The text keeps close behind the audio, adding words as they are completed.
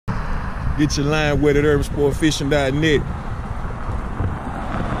Get your line wet at urbansportfishing.net.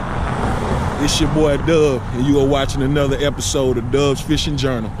 It's your boy Dub, and you are watching another episode of Dub's Fishing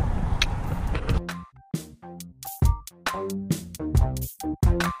Journal.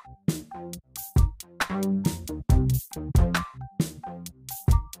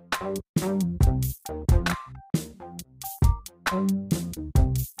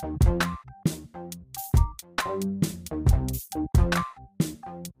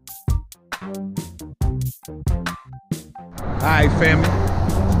 Alright, family,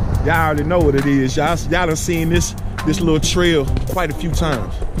 y'all already know what it is. Y'all done seen this little trail quite a few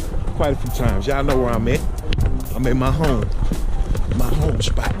times. Y'all know where I'm at. I'm at my home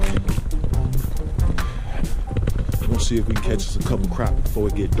spot. We're gonna see if we can catch us a couple crappie before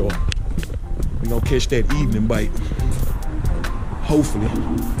it get dark. We're gonna catch that evening bite, hopefully.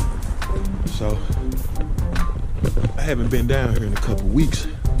 So, I haven't been down here in a couple weeks,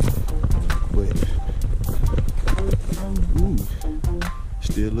 but ooh,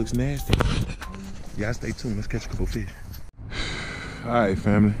 still looks nasty. Y'all stay tuned, let's catch a couple fish. All right,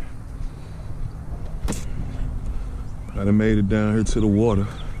 family. I done made it down here to the water.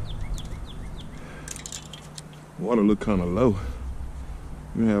 Water look kind of low.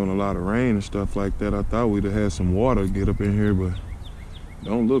 We're having a lot of rain and stuff like that. I thought we'd have had some water get up in here, but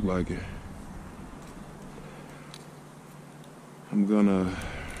don't look like it. I'm gonna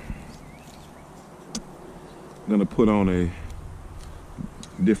put on a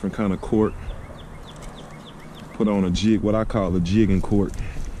different kind of cork. Put on a jig, what I call a jigging cork.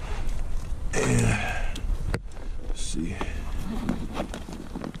 And let's see.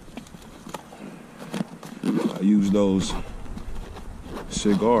 I use those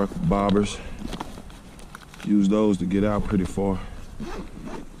cigar bobbers. Use those to get out pretty far.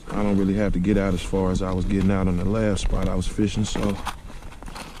 I don't really have to get out as far as I was getting out on the last spot I was fishing, so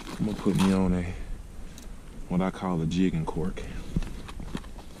I'm gonna put me on what I call a jigging cork.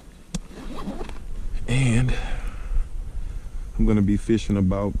 And I'm gonna be fishing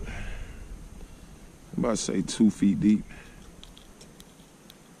about say 2 feet deep.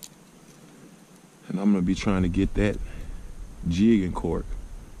 And I'm gonna be trying to get that jigging cork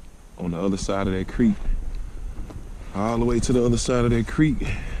on the other side of that creek, all the way to the other side of that creek,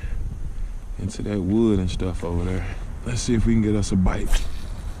 into that wood and stuff over there. Let's see if we can get us a bite.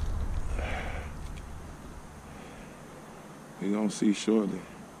 You're gonna see shortly.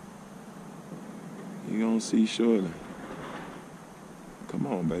 You're gonna see shortly. Come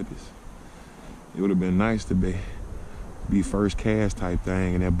on, babies. It would have been nice to be first cast type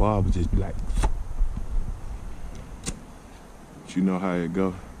thing, and that bob would just be like, but you know how it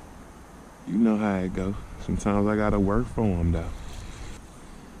go. You know how it go. Sometimes I gotta work for them though.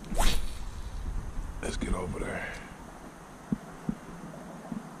 Let's get over there.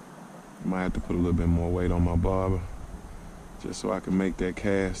 Might have to put a little bit more weight on my bobber, just so I can make that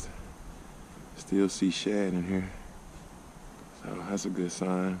cast. Still see shad in here, so that's a good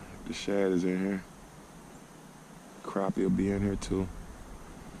sign. The shad is in here. Crappie will be in here too.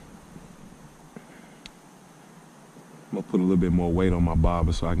 I'm gonna put a little bit more weight on my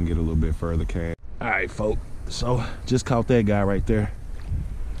bobber so I can get a little bit further cast. All right, folks, so just caught that guy right there.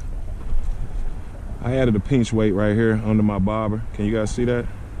 I added a pinch weight right here under my bobber. Can you guys see that?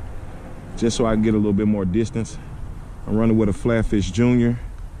 Just so I can get a little bit more distance. I'm running with a Flatfish Junior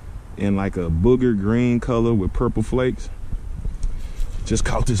in like a booger green color with purple flakes. Just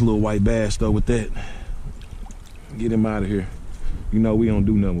caught this little white bass though with that. Get him out of here. You know we don't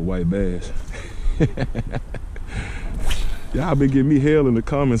do nothing with white bass. Y'all been giving me hell in the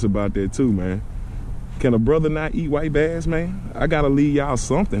comments about that too, man. Can a brother not eat white bass, man? I gotta leave y'all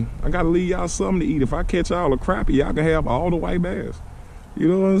something. I gotta leave y'all something to eat. If I catch all the crappie, y'all can have all the white bass. You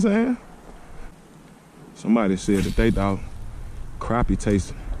know what I'm saying? Somebody said that they thought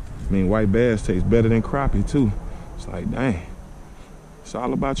white bass tastes better than crappie too. It's like, dang. It's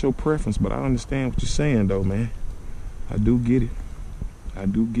all about your preference, but I understand what you're saying though, man. I do get it. I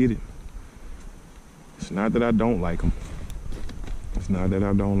do get it. It's not that I don't like them. It's not that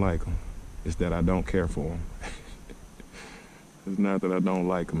I don't like them. It's that I don't care for them. It's not that I don't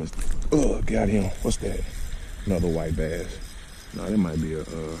like them. It's, oh, got him. What's that? Another white bass. No, that might be a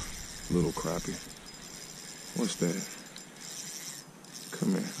little crappie. What's that?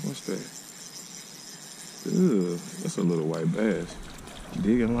 Come here. What's that? Ugh, that's a little white bass.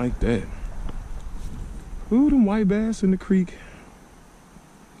 Digging like that. Ooh, them white bass in the creek.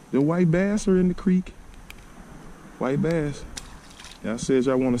 The white bass are in the creek. White bass. Y'all said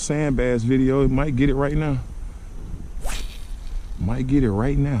y'all want a sand bass video. It might get it right now. Might get it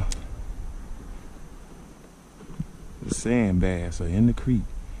right now. The sand bass are in the creek.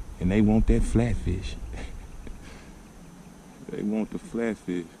 And they want that flatfish. They want the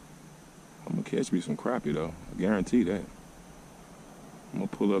flatfish. I'm gonna catch me some crappie though. I guarantee that. I'm gonna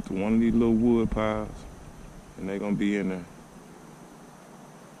pull up to one of these little wood piles and they gonna be in there.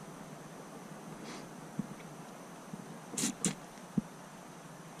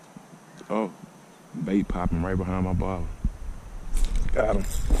 Oh, bait popping right behind my bottle. Got him.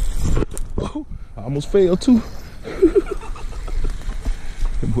 Oh, I almost fell too.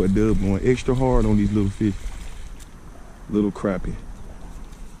 That boy Dub going extra hard on these little fish. Little crappie.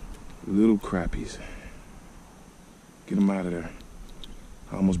 Little crappies. Get them out of there.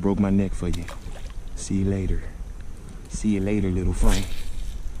 I almost broke my neck for you. See you later. See you later, little friend.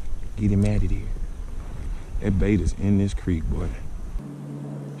 Get him out of there. That bait is in this creek, boy.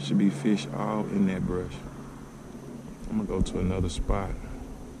 Should be fish all in that brush. I'm gonna go to another spot.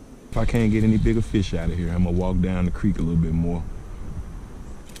 If I can't get any bigger fish out of here, I'm gonna walk down the creek a little bit more.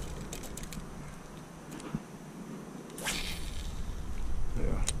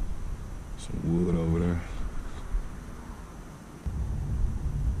 Yeah, some wood over there.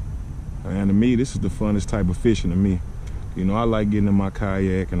 And to me, this is the funnest type of fishing to me. You know, I like getting in my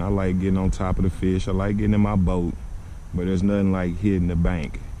kayak and I like getting on top of the fish. I like getting in my boat, but there's nothing like hitting the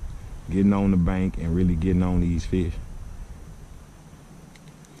bank. Getting on the bank and really getting on these fish.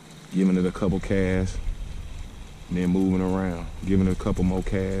 Giving it a couple casts, then moving around. Giving it a couple more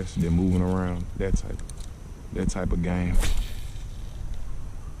casts, then moving around. That type of game.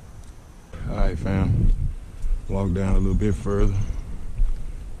 All right, fam. Walk down a little bit further.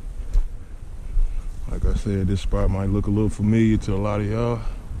 Like I said, this spot might look a little familiar to a lot of y'all.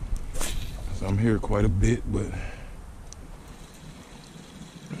 So I'm here quite a bit, but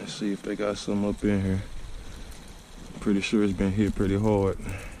let's see if they got something up in here. I'm pretty sure it's been hit pretty hard.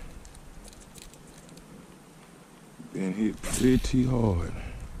 Been hit pretty hard.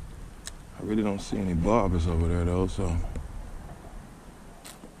 I really don't see any bobbers over there though, so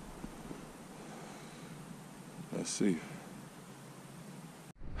let's see.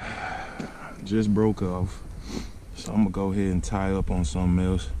 Just broke off, so I'm gonna go ahead and tie up on something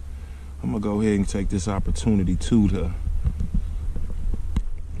else. I'm gonna go ahead and take this opportunity too to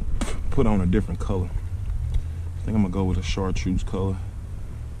put on a different color. I think I'm gonna go with a chartreuse color.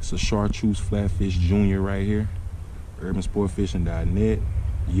 It's a chartreuse flatfish junior right here. urbansportfishing.net,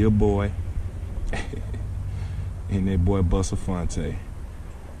 your boy, and that boy Buster Fonte.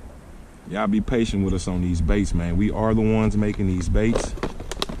 Y'all be patient with us on these baits, man. We are the ones making these baits.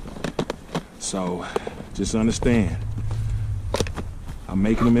 So just understand, I'm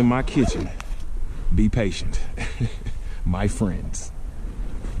making them in my kitchen. Be patient, my friends.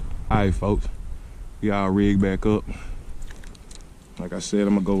 All right, folks, we all rigged back up. Like I said,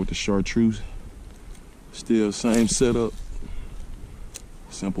 I'm gonna go with the chartreuse. Still same setup.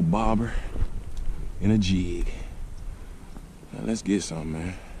 Simple bobber and a jig. Now let's get something,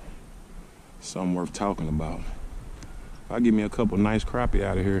 man. Something worth talking about. If I get me a couple nice crappie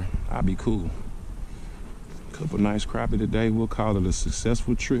out of here, I'll be cool. A couple nice crappie today, we'll call it a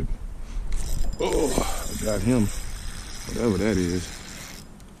successful trip. Oh, I got him. Whatever that is.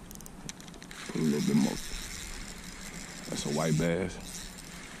 Put a little bit more. That's a white bass.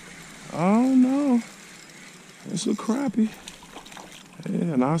 Oh no. It's a crappie.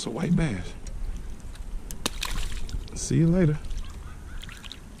 Yeah, no, it's a white bass. See you later.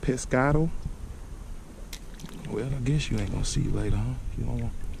 Pescado. Well, I guess you ain't gonna see you later, huh?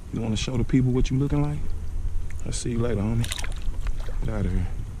 You wanna show the people what you looking like? I'll see you later, homie. Get out of here.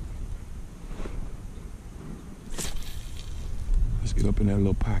 Let's get up in that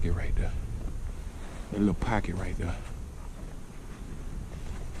little pocket right there. That little pocket right there.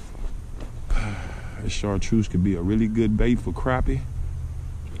 This chartreuse could be a really good bait for crappie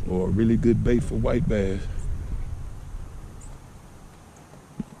or a really good bait for white bass.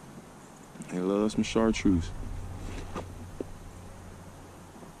 They love some chartreuse.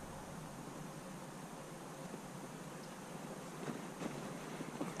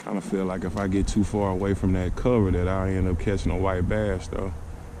 I kind of feel like if I get too far away from that cover that I'll end up catching a white bass though.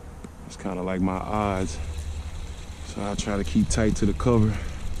 It's kind of like my odds. So I'll try to keep tight to the cover,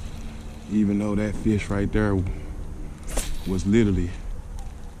 even though that fish right there was literally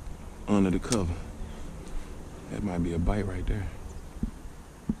under the cover. That might be a bite right there.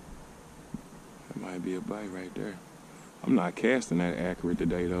 That might be a bite right there. I'm not casting that accurate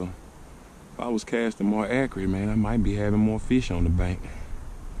today though. If I was casting more accurate, man, I might be having more fish on the bank.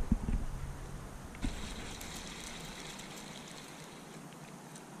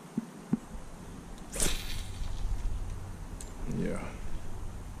 Yeah.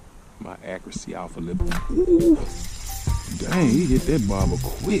 My accuracy off a little. Ooh, Dang, he hit that bobber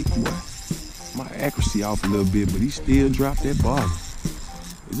quick, boy. My accuracy off a little bit, but he still dropped that bobber.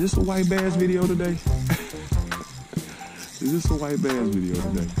 Is this a white bass video today? Is this a white bass video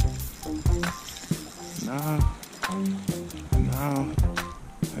today? Nah.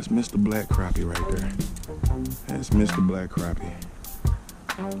 That's Mr. Black Crappie right there. That's Mr. Black Crappie.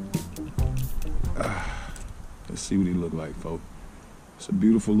 Let's see what he look like, folks. It's a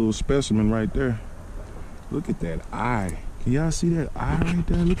beautiful little specimen right there. Look at that eye. Can y'all see that eye right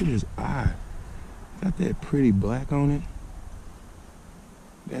there? Look at his eye. Got that pretty black on it.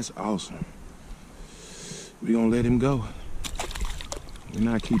 That's awesome. We gonna let him go. We're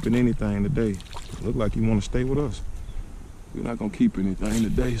not keeping anything today. Look like he wanna stay with us. We're not gonna keep anything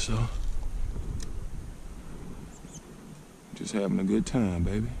today, so. Just having a good time,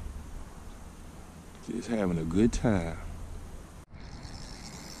 baby. Just having a good time.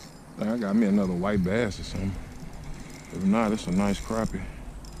 I got me another white bass or something. If not, it's a nice crappie.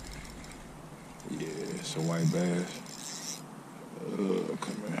 Yeah, it's a white bass.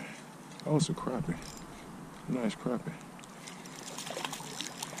 Come here. Oh, it's a crappie. Nice crappie.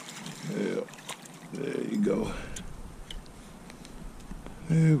 Yeah, there you go.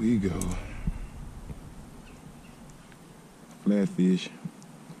 There we go. Flatfish.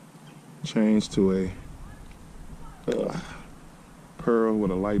 Changed to a pearl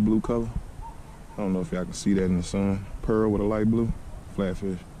with a light blue color. I don't know if y'all can see that in the sun. Pearl with a light blue.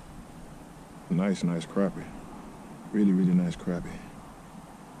 Flatfish. Nice crappie. Really nice crappie.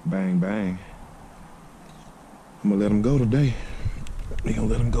 Bang, bang. I'm gonna let him go today. We gonna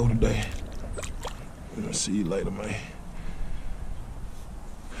let him go today. I'll see you later, man.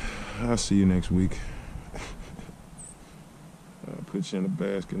 I'll see you next week. I'll put you in the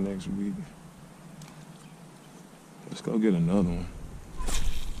basket next week. Let's go get another one.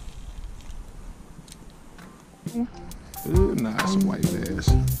 Nah, it's a white bass.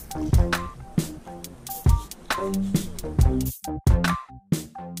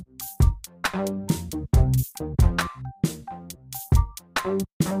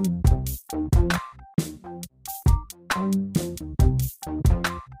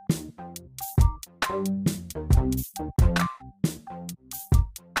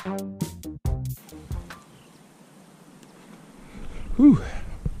 Whew.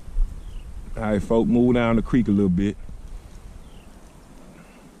 All right, folk, move down the creek a little bit.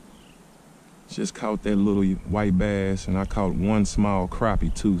 Just caught that little white bass, and I caught one small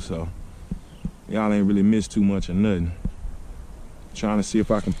crappie too, so y'all ain't really missed too much or nothing. Trying to see if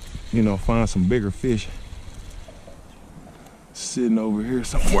I can, you know, find some bigger fish sitting over here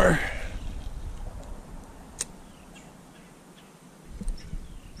somewhere.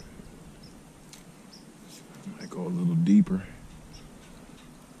 Might go a little deeper.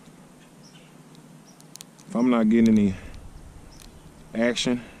 If I'm not getting any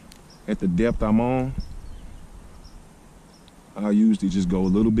action at the depth I'm on, I'll usually just go a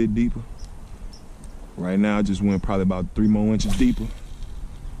little bit deeper. Right now, I just went probably about 3 more inches deeper.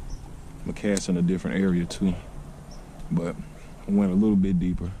 I'm casting a different area too, but I went a little bit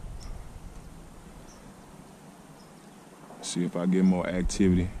deeper. See if I get more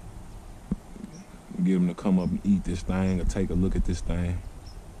activity. Get them to come up and eat this thing or take a look at this thing.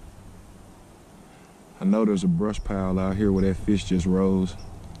 I know there's a brush pile out here where that fish just rose.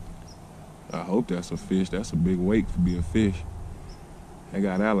 I hope that's a fish. That's a big weight to be a fish. They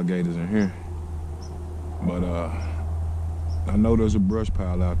got alligators in here. But I know there's a brush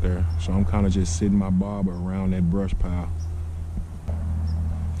pile out there, so I'm kind of just sitting my bobber around that brush pile,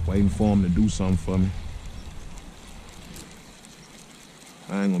 waiting for him to do something for me.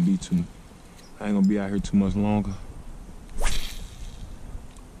 I ain't gonna be out here too much longer.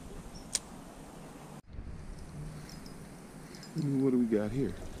 What do we got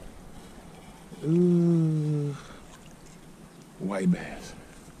here? White bass.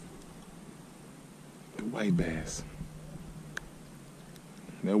 The white bass.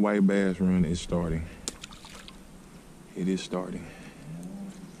 That white bass run is starting. It is starting.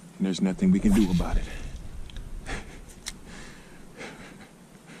 And there's nothing we can do about it.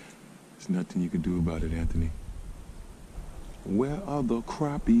 There's nothing you can do about it, Anthony. Where are the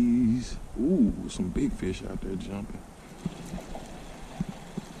crappies? Ooh, some big fish out there jumping.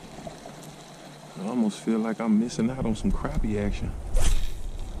 I almost feel like I'm missing out on some crappie action,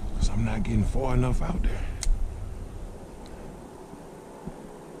 because I'm not getting far enough out there.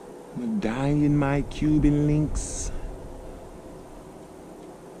 I'm dying my Cuban links.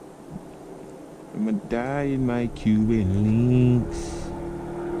 I'm dying my Cuban links.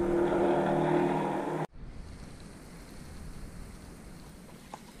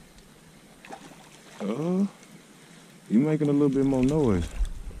 You making a little bit more noise.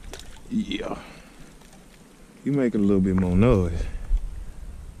 Yeah. You making a little bit more noise.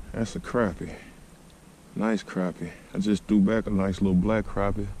 That's a crappie. Nice crappie. I just threw back a nice little black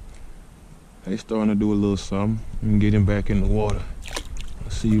crappie. They starting to do a little something. I'm get him back in the water.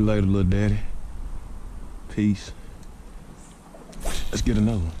 I'll see you later, little daddy. Peace. Let's get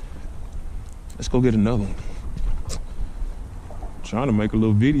another one. Let's go get another one. Trying to make a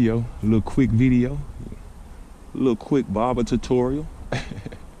little video, a little quick video, a little quick barber tutorial.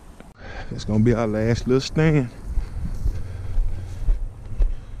 It's gonna be our last little stand.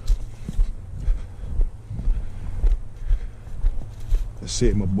 That's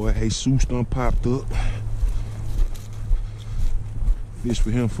it, my boy Jesus done popped up. Fish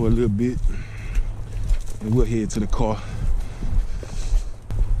with him for a little bit, and we'll head to the car.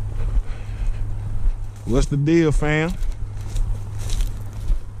 What's the deal, fam?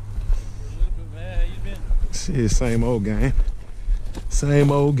 Shit, same old game.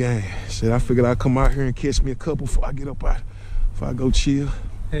 Same old game. Shit, I figured I'd come out here and catch me a couple before I get up out, before I go chill.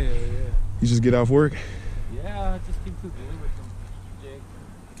 Hell yeah. You just get off work? Yeah, I just keep cooking with some jigs.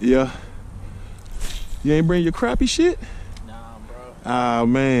 Yeah. You ain't bring your crappie shit? Nah, bro. Ah,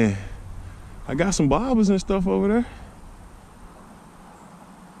 man. I got some bobbers and stuff over there.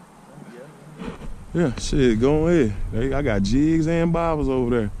 Yeah, shit, go ahead. I got jigs and bobbers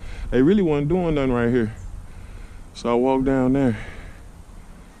over there. They really wasn't doing nothing right here. So I walked down there.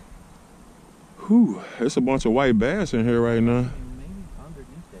 Whew, there's a bunch of white bass in here right now. Maybe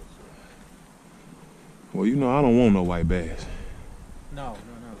underneath that shit. Well, you know I don't want no white bass. No.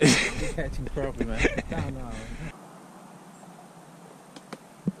 We're catching crappie, man. No.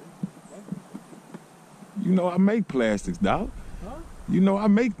 You know I make plastics, dog. Huh? You know I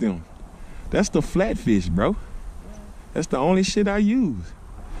make them. That's the Flatfish, bro. That's the only shit I use.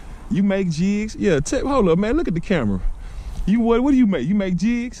 You make jigs? Yeah, hold up, man. Look at the camera. What do you make? You make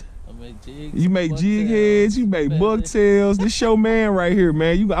jigs? I make jigs. You make jig heads. You make bucktails. This your man right here,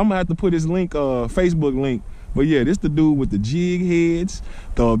 man. I'm gonna have to put his link, Facebook link. But yeah, this the dude with the jig heads,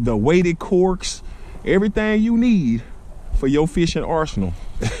 the weighted corks, everything you need for your fishing arsenal.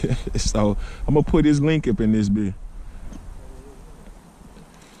 So I'm gonna put his link up in this bit.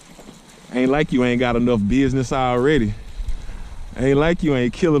 Ain't like you ain't got enough business already. Ain't like you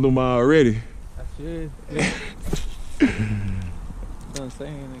ain't killing them already. I should. Yeah. You know what I'm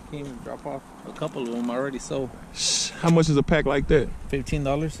saying? I came and drop off a couple of them already sold. How much is a pack like that? $15.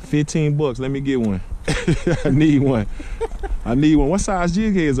 $15. Let me get one. I need one. I need one. What size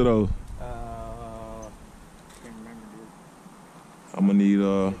jig heads are those? Can't remember, dude. I'm gonna need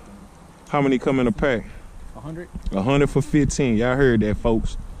how many come in a pack? 100. 100 for 15. Y'all heard that,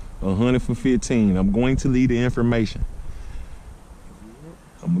 folks. 100 for 15. I'm going to leave the information.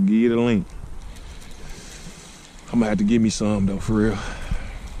 I'm gonna give you the link. I'm gonna have to give me some though, for real.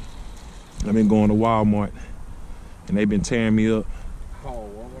 I've been going to Walmart and they've been tearing me up. Oh,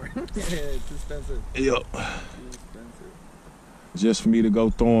 Walmart. Yeah, it's expensive. Yep. It's expensive. Just for me to go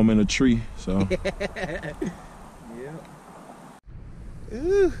throw them in a tree, so. Yeah.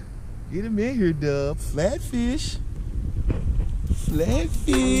 Ooh, get him in here, dub. Flatfish.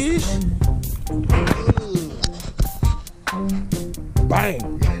 Flatfish.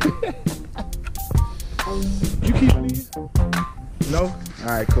 Bang. You keep these? No?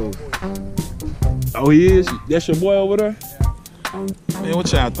 Alright, cool. Oh, he is? That's your boy over there? Yeah. Man,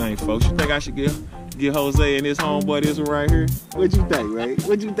 what y'all think, folks? You think I should give Jose and his homeboy this one right here? What you think, man?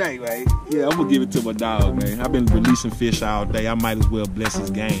 What you think, man? Yeah, I'm gonna give it to my dog, man. I've been releasing fish all day. I might as well bless his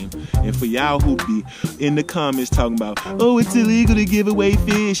game. And for y'all who be in the comments talking about, oh, it's illegal to give away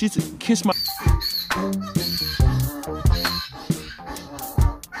fish. It's kiss my.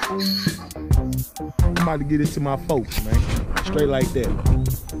 I'm about to get it to my folks, man. Straight like that.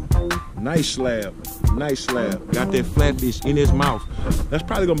 Nice slab. Nice slab. Got that flatfish in his mouth. That's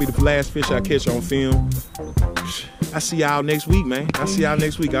probably gonna be the last fish I catch on film. I see y'all next week, man. I see y'all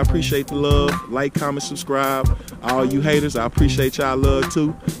next week. I appreciate the love. Like, comment, subscribe. All you haters, I appreciate y'all love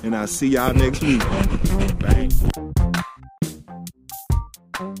too. And I'll see y'all next week. Bang.